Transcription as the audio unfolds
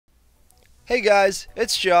Hey guys,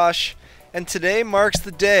 it's Josh, and today marks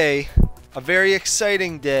the day, a very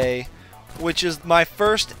exciting day, which is my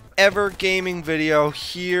first ever gaming video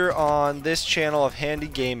here on this channel of Handy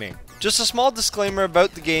Gaming. Just a small disclaimer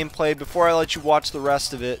about the gameplay before I let you watch the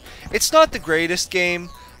rest of it. It's not the greatest game,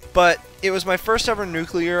 but it was my first ever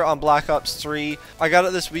nuclear on Black Ops 3. I got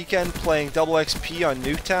it this weekend playing double XP on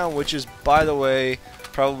Nuketown, which is, by the way,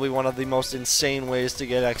 probably one of the most insane ways to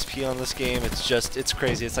get XP on this game. It's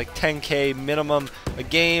crazy. It's like 10k minimum a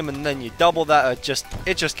game, and then you double that.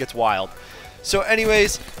 It just gets wild. So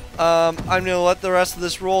anyways, I'm going to let the rest of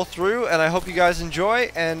this roll through, and I hope you guys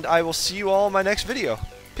enjoy, and I will see you all in my next video.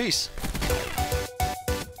 Peace.